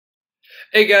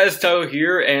Hey guys, Tao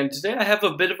here, and today I have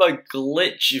a bit of a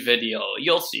glitch video.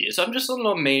 You'll see. So I'm just on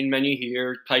the main menu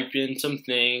here, type in some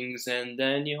things, and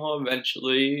then,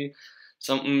 eventually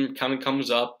something kind of comes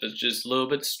up. It's just a little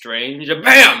bit strange. And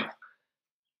BAM!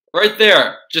 Right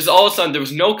there. Just all of a sudden, there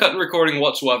was no cut and recording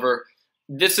whatsoever.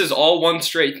 This is all one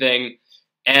straight thing.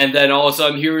 And then all of a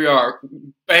sudden, here we are.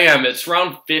 BAM! It's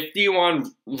round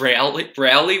 51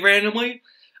 rally randomly.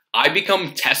 I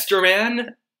become Tester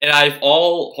Man. And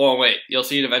hold on, wait, you'll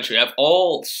see it eventually. I have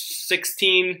all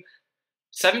 16,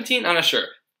 17? I'm not sure.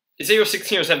 It's either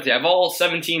 16 or 17. I have all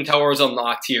 17 towers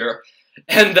unlocked here.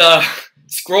 And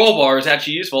scroll bar is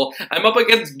actually useful. I'm up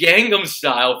against Gangnam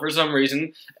Style for some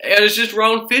reason. And it's just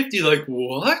round 50. Like,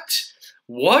 what?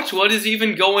 What is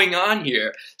even going on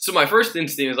here? So my first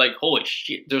instinct is like, holy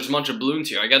shit, there's a bunch of balloons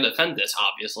here. I gotta defend this,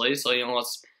 obviously. So,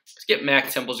 let's get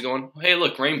max tempos going. Hey,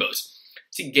 look, rainbows.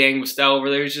 See Gangnam Style over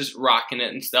there, he's just rocking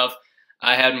it and stuff.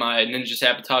 I had my Ninja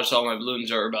Sabotage, so all my balloons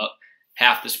are about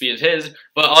half the speed of his.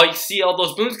 But I see all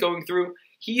those balloons going through,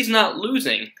 he's not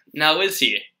losing. Now is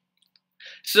he?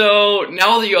 So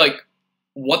now that you're like,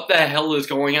 what the hell is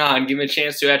going on? Give me a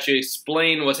chance to actually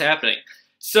explain what's happening.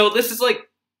 So this is like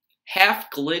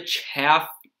half glitch, half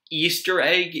Easter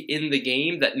egg in the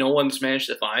game that no one's managed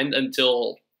to find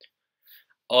until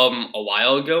a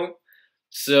while ago.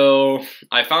 So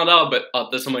I found out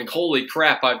about this. I'm like, holy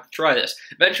crap, I have to try this.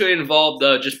 Eventually it involved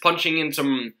just punching in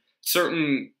some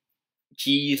certain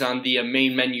keys on the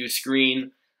main menu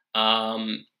screen.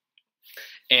 And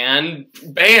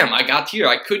bam, I got here.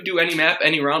 I could do any map,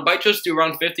 any round, but I chose to do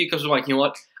round 50 because I'm like, you know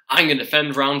what? I'm going to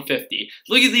defend round 50.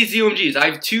 Look at these UMGs.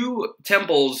 I have two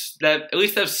temples that at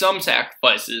least have some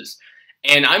sacrifices.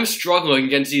 And I'm struggling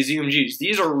against these UMGs.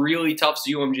 These are really tough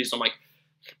UMGs. So I'm like,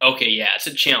 okay, yeah, it's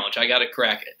a challenge. I gotta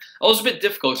crack it. It was a bit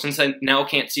difficult since I now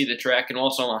can't see the track and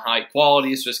also on high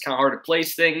quality, so it's kind of hard to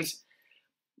place things.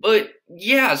 But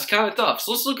yeah, it's kind of tough.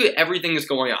 So let's look at everything that's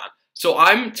going on. So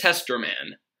I'm Tester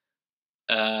Man.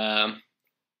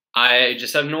 I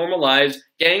just have normal lives.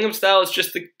 Gangnam Style is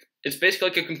just it's basically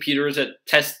like a computer as a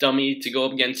test dummy to go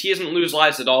up against. He doesn't lose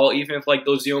lives at all, even if like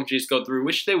those UMGs go through,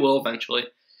 which they will eventually.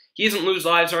 He doesn't lose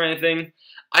lives or anything.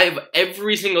 I have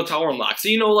every single tower unlocked. So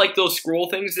like those scroll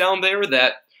things down there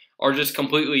that are just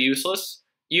completely useless,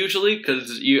 usually,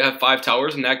 because you have 5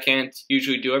 towers and that can't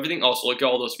usually do everything. Also, look at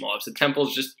all those mobs. The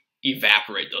temples just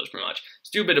evaporate those pretty much. Let's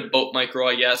do a bit of boat micro,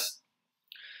 I guess.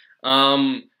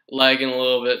 Lagging a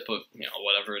little bit, but,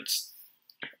 whatever.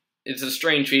 It's a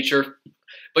strange feature.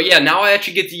 But yeah, now I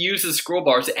actually get to use the scroll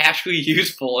bar. It's actually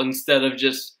useful instead of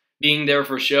just being there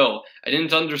for show. I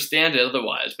didn't understand it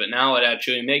otherwise, but now it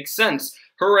actually makes sense.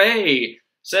 Hooray!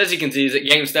 So as you can see, that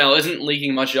Gangnam Style isn't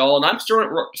leaking much at all, and I'm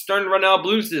starting to run out of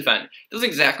balloons to defend. Doesn't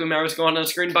exactly matter what's going on the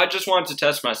screen, but I just wanted to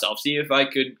test myself, see if I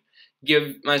could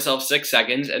give myself 6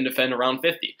 seconds and defend around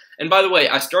 50. And by the way,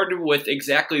 I started with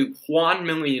exactly $1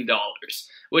 million,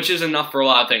 which is enough for a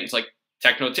lot of things, like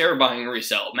Techno Terror buying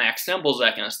resell, max temples,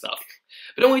 that kind of stuff.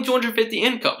 But only 250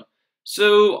 income.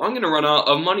 So I'm going to run out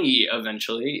of money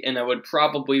eventually, and I would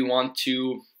probably want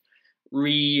to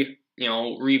rebuy,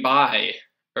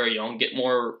 or, get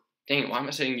more. Dang it, why am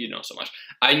I saying so much?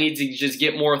 I need to just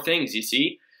get more things, you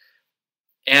see?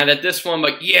 And at this one, I'm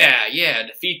like, yeah,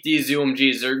 defeat these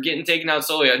UMGs. They're getting taken out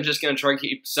slowly. I'm just going to try and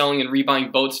keep selling and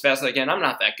rebuying boats as fast as I can. I'm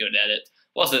not that good at it.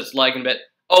 Plus, it's lagging a bit.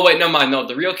 Oh, wait, never mind. No,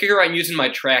 the real kicker, I'm using my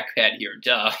trackpad here.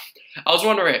 Duh. I was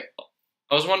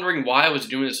wondering why I was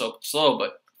doing it so slow,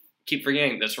 but keep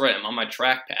forgetting that's right. I'm on my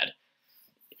trackpad.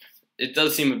 It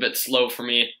does seem a bit slow for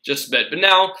me, just a bit. But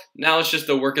now it's just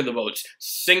the work of the boats.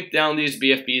 Sink down these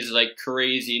BFBs like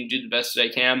crazy and do the best I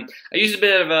can. I used a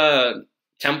bit of a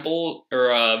temple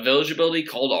or a village ability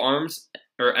called Arms,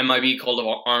 or MIB called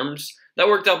Arms. That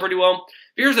worked out pretty well.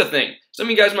 But here's the thing. Some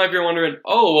of you guys might be wondering,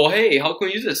 oh, well, hey, how can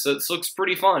we use this? This looks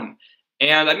pretty fun.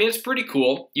 And, I mean, it's pretty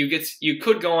cool. You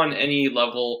could go on any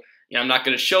level. I'm not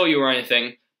going to show you or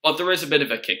anything, but there is a bit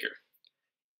of a kicker.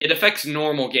 It affects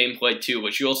normal gameplay too,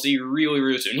 which you'll see really,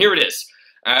 really soon. Here it is.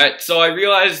 Alright, so I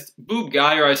realized Boob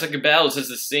Guy, or I Suck at Battles, has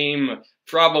the same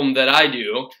problem that I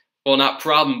do. Well, not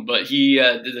problem, but he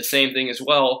did the same thing as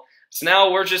well. So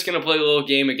now we're just going to play a little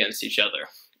game against each other.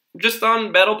 Just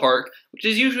on Battle Park, which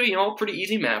is usually, a pretty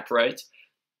easy map, right?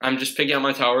 I'm just picking out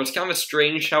my tower. It's kind of a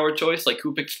strange tower choice, like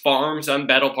who picks farms on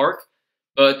Battle Park.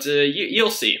 But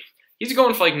you'll see. He's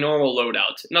going for like normal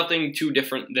loadout. Nothing too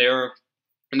different there.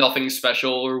 Nothing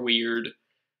special or weird,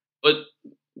 but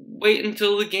wait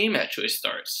until the game actually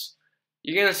starts.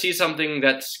 You're gonna see something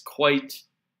that's quite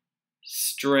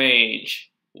strange.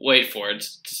 Wait for it.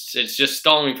 It's just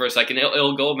stalling for a second.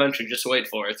 It'll go eventually. Just wait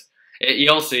for it.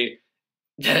 You'll see.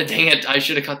 Dang it, I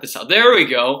should have cut this out. There we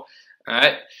go.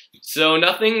 Alright, so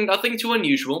nothing too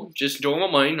unusual, just normal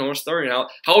money, normal starting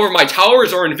out. However, my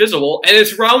towers are invisible, and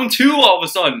it's round 2 all of a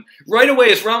sudden. Right away,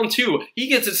 it's round 2. He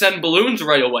gets to send balloons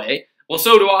right away. Well,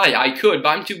 so do I. I could, but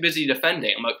I'm too busy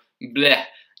defending. I'm like, bleh.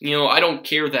 You know, I don't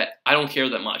care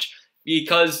that much.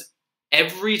 Because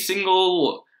every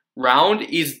single round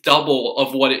is double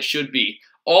of what it should be.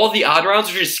 All the odd rounds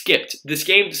are just skipped. This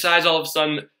game decides all of a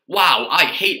sudden, wow, I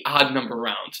hate odd number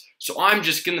rounds, so I'm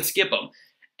just gonna skip them.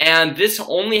 And this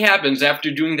only happens after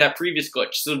doing that previous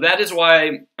glitch. So that is why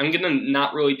I'm going to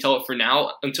not really tell it for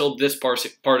now until this part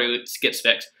of it gets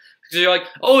fixed. Because you're like,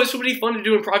 oh, this would be fun to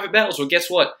do in private battles. Well,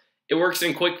 guess what? It works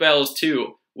in quick battles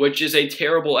too, which is a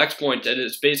terrible exploit that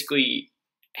is basically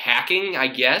hacking, I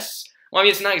guess. Well, I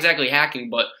mean, it's not exactly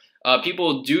hacking, but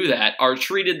people who do that are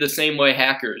treated the same way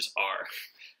hackers are,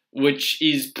 which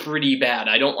is pretty bad.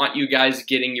 I don't want you guys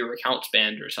getting your accounts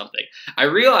banned or something. I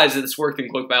realized that this worked in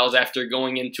quick battles after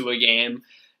going into a game,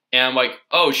 and I'm like,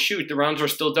 oh shoot, the rounds are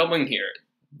still doubling here.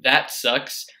 That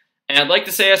sucks. And I'd like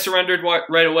to say I surrendered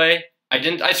right away. I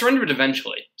didn't. I surrendered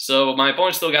eventually. So my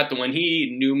opponent still got the win.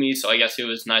 He knew me, so I guess he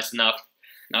was nice enough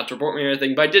not to report me or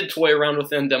anything. But I did toy around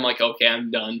with him. Then I'm like, okay, I'm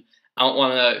done. I don't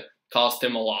want to cost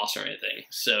him a loss or anything.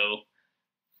 So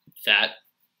that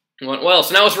went well.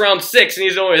 So now it's round 6, and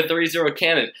he's only a 3-0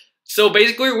 cannon. So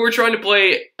basically, we're trying to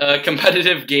play a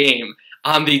competitive game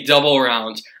on the double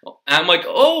rounds. And I'm like,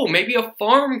 oh, maybe a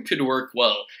farm could work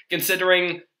well,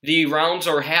 considering the rounds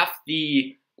are half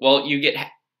the, well,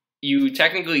 you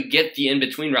technically get the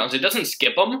in-between rounds. It doesn't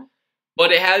skip them,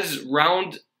 but it has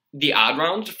the odd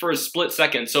rounds for a split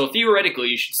second. So theoretically,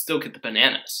 you should still get the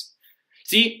bananas.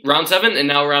 See, round 7 and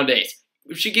now round 8.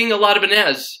 We should getting a lot of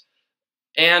bananas.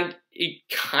 And it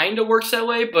kind of works that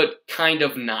way, but kind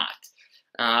of not.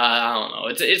 I don't know.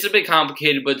 It's a bit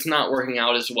complicated, but it's not working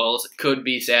out as well as it could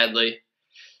be, sadly.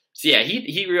 So yeah,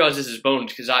 he realizes his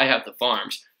bonus because I have the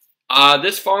farms.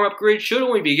 This farm upgrade should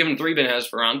only be given 3 bananas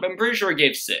per round, but I'm pretty sure it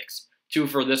gave 6. 2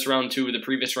 for this round, 2 for the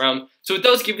previous round. So it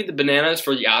does give you the bananas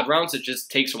for the odd rounds. It just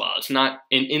takes a while. It's not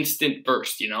an instant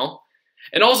burst, you know?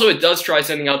 And also, it does try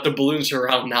sending out the balloons for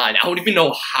round 9. I don't even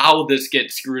know how this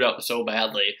gets screwed up so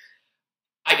badly.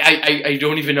 I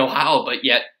don't even know how, but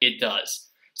yet it does.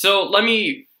 So let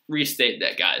me restate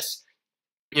that, guys.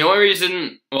 The only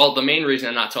reason, well, the main reason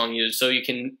I'm not telling you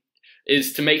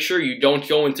is to make sure you don't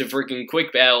go into freaking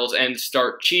quick battles and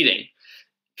start cheating.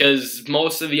 Because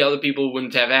most of the other people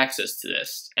wouldn't have access to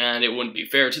this, and it wouldn't be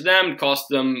fair to them, cost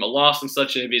them a loss and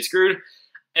such, and they'd be screwed.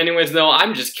 Anyways, though,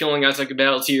 I'm just killing guys like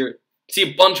battles here. See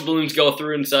a bunch of balloons go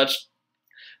through and such.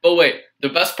 But wait, the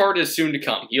best part is soon to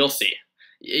come. You'll see.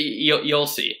 You'll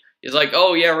see. He's like,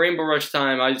 oh yeah, Rainbow Rush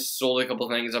time. I sold a couple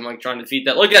things. I'm like trying to defeat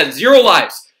that. Look at that, 0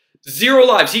 lives. 0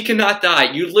 lives. He cannot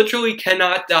die. You literally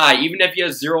cannot die, even if he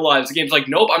has 0 lives. The game's like,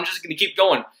 nope, I'm just gonna keep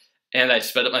going. And I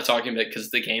sped up my talking bit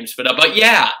because the game sped up. But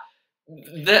yeah,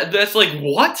 that's like,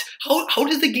 what? How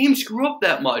did the game screw up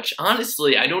that much?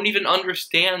 Honestly, I don't even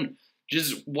understand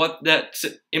just what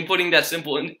inputting that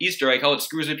simple Easter egg, how it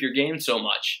screws up your game so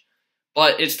much.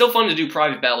 But it's still fun to do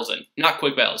private battles in, not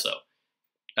quick battles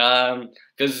though.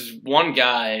 Because one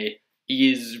guy,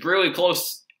 he's really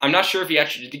close. I'm not sure if he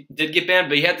actually did get banned,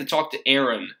 but he had to talk to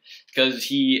Aaron because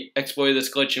he exploited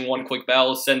this glitch in one quick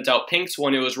battle, sent out pinks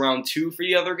when it was round 2 for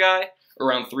the other guy, or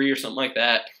round 3 or something like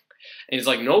that. And he's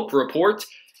like, nope, report.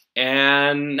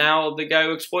 And now the guy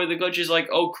who exploited the glitch is like,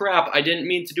 oh crap, I didn't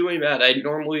mean to do any bad. I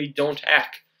normally don't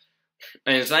hack.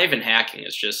 And it's not even hacking,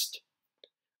 it's just,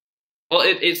 well,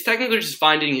 it's technically just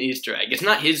finding an Easter egg. It's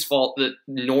not his fault that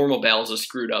normal battles are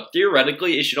screwed up.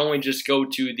 Theoretically, it should only just go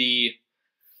to the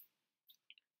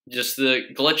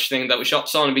glitch thing that we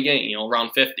saw in the beginning, you know,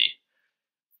 round 50.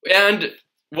 And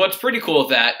what's pretty cool with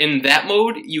that, in that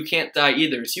mode, you can't die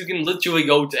either. So you can literally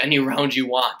go to any round you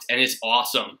want, and it's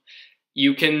awesome.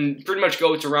 You can pretty much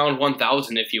go to round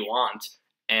 1000 if you want,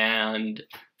 and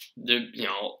the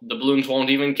balloons won't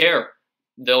even care.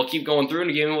 They'll keep going through in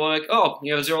the game and we're like, oh,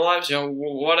 you have 0 lives, you know,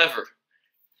 whatever.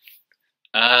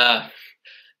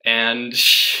 And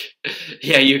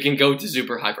yeah, you can go to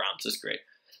super high rounds. That's great.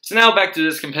 So now back to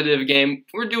this competitive game.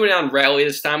 We're doing it on Rally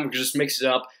this time. We can just mix it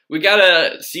up. We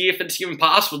gotta see if it's even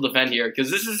possible to defend here, because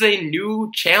this is a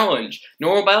new challenge.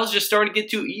 Normal battles just starting to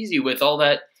get too easy with all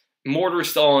that mortar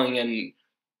stalling and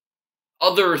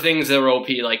other things that are OP,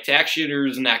 like tax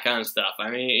shooters and that kind of stuff. I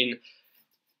mean,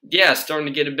 yeah, it's starting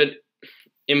to get a bit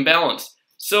imbalanced.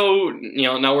 So, you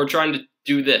know, now we're trying to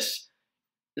do this.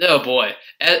 Oh boy,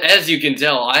 as you can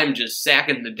tell, I'm just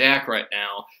sacking the DAC right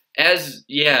now.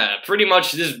 Yeah, pretty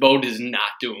much this boat is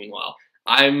not doing well.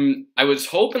 I was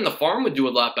hoping the farm would do a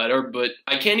lot better, but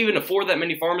I can't even afford that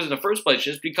many farmers in the first place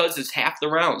just because it's half the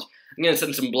rounds. I'm gonna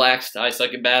send some blacks to ice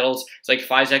second battles. It's like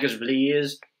 5 seconds,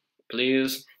 please.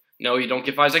 Please. No, you don't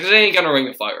get 5 seconds. They ain't gonna Ring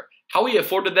of Fire. How he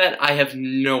afforded that, I have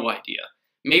no idea.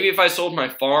 Maybe if I sold my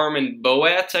farm and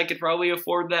Boats, I could probably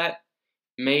afford that.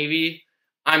 Maybe.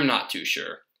 I'm not too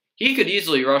sure. He could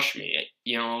easily rush me.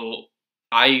 You know,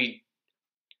 I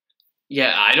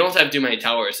don't have too many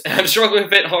towers. I'm struggling to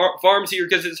fit farms here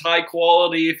because it's high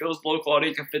quality. If it was low quality,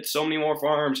 I could fit so many more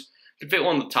farms. I could fit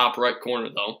one in the top right corner,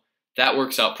 though. That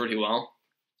works out pretty well.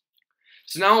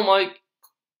 So now I'm like,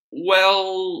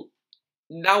 well,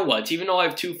 now what? Even though I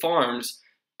have 2 farms,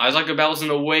 Isaac Abel's in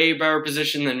a way better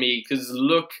position than me, because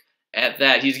look at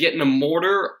that. He's getting a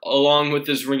mortar along with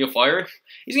his Ring of Fire.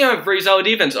 He's going to have pretty solid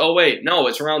defense. Oh, wait, no,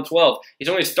 it's round 12. He's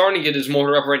only starting to get his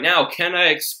mortar up right now. Can I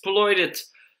exploit it?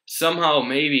 Somehow,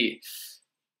 maybe.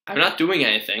 I'm not doing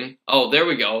anything. Oh, there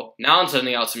we go. Now I'm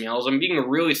sending out some yellows. I'm being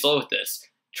really slow with this.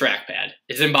 Trackpad.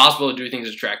 It's impossible to do things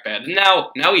with trackpad.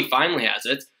 Now he finally has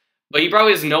it. But he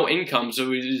probably has no income, so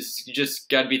he's just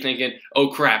got to be thinking, oh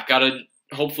crap, gotta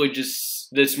hopefully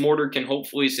this mortar can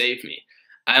hopefully save me.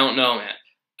 I don't know, man.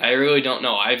 I really don't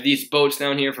know. I have these boats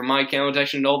down here for my camo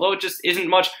detection, and although it just isn't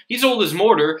much, he sold his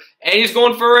mortar, and he's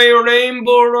going for a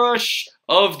Rainbow Rush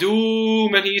of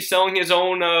Doom, and he's selling his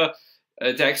own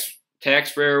tax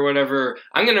spray or whatever.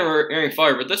 I'm gonna Ring of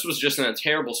Fire, but this was just in a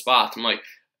terrible spot. I'm like,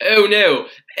 oh no,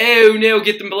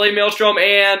 get the Blade Maelstrom,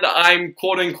 and I'm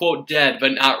quote-unquote dead,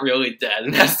 but not really dead,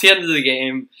 and that's the end of the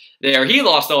game there. He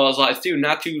lost all his lives too,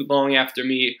 not too long after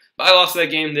me, but I lost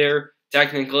that game there,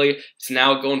 technically. It's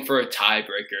now going for a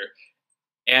tiebreaker.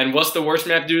 And what's the worst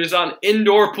map to do this on?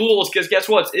 Indoor pools, because guess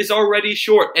what? It's already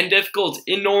short and difficult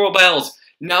in normal battles.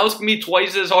 Now it's going to be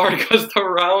twice as hard because the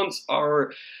rounds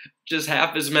are just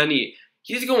half as many.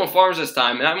 He's going farms this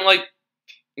time, and I'm like,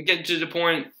 getting to the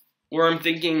point where I'm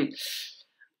thinking,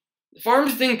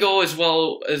 farms didn't go as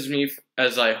well as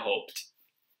I hoped.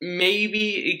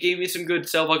 Maybe it gave me some good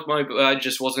self-luck money, but I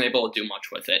just wasn't able to do much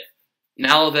with it.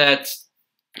 Now that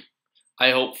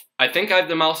I think I have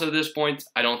the mouse at this point,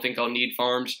 I don't think I'll need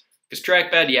farms. Because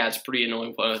trackpad, yeah, it's pretty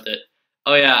annoying playing with it.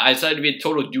 Oh yeah, I decided to be a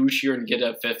total douche here and get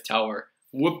a 5th tower.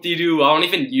 Whoop-de-doo, I don't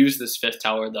even use this 5th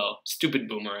tower though. Stupid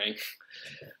boomerang.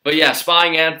 But yeah,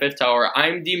 spying and 5th tower,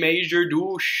 I'm the major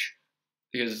douche.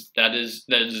 Because that is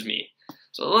me.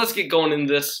 So let's get going in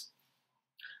this.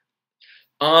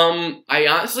 I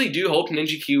honestly do hope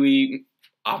Ninja Kiwi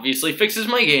obviously fixes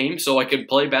my game so I can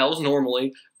play battles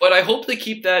normally, but I hope they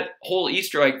keep that whole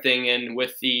Easter egg thing in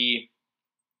with the,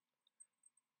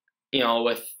 you know,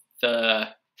 with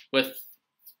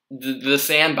the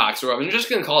Sandbox or whatever. I'm just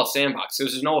gonna call it Sandbox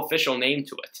because there's no official name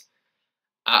to it.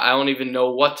 I don't even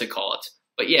know what to call it,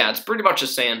 but yeah, it's pretty much a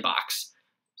Sandbox.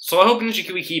 So I hope Ninja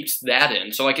Kiwi keeps that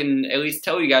in, so I can at least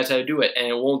tell you guys how to do it, and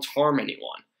it won't harm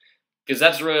anyone. Because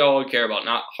that's really all I care about,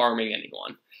 not harming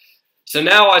anyone. So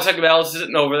now I talk about Alice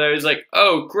sitting over there, he's like,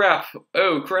 oh crap,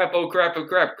 oh crap, oh crap, oh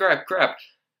crap, crap, crap.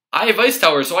 I have Ice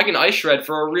Towers, so I can Ice Shred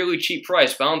for a really cheap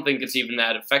price, but I don't think it's even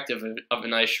that effective of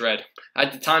an Ice Shred. I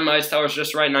had to time my Ice Towers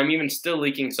just right, and I'm even still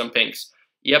leaking some pinks.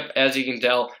 Yep, as you can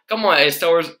tell. Come on, Ice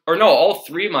Towers, or no, all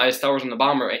 3 of my Ice Towers on the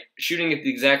bottom are shooting at the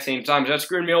exact same time. That's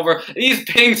screwing me over. These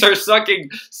pings are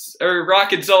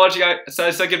rocking so much.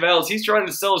 Ice second battles. He's trying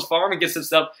to sell his farm and get some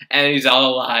stuff, and he's out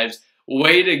of lives.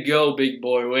 Way to go, big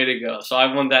boy. Way to go. So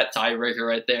I won that tiebreaker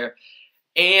right there.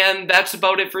 And that's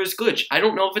about it for his glitch. I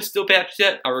don't know if it's still patched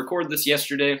yet. I recorded this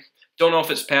yesterday. Don't know if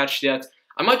it's patched yet.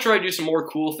 I might try to do some more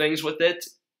cool things with it.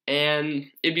 And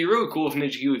it'd be really cool if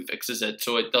Ninja Kiwi fixes it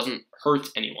so it doesn't hurt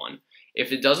anyone.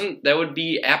 If it doesn't, that would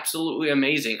be absolutely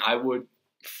amazing. I would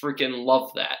freaking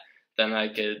love that. Then I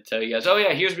could tell you guys, oh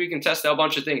yeah, here's where you can test out a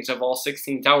bunch of things. I have all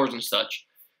 16 towers and such.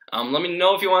 Let me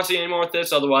know if you want to see any more of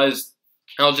this. Otherwise,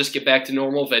 I'll just get back to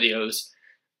normal videos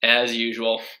as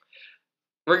usual.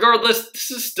 Regardless, this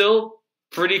is still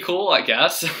pretty cool, I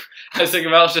guess. I was thinking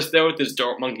about it just there with his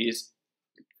dart monkeys.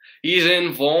 He's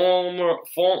invulnerable.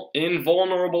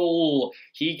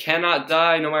 He cannot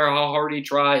die no matter how hard he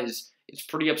tries. It's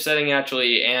pretty upsetting,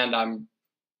 actually, and I'm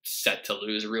set to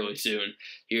lose really soon.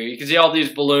 Here, you can see all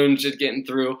these balloons just getting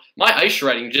through. My ice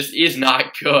shredding just is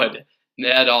not good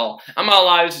at all. I'm out of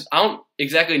lives. I don't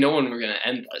exactly know when we're going to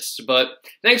end this, but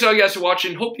thanks all you guys for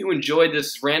watching. Hope you enjoyed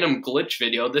this random glitch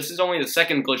video. This is only the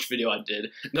second glitch video I did.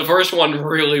 The first one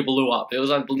really blew up. It was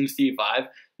on Bloons TV5.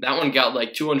 That one got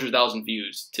like 200,000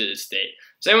 views to this date.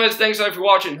 So anyways, thanks all for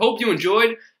watching. Hope you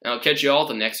enjoyed, and I'll catch you all at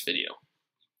the next video.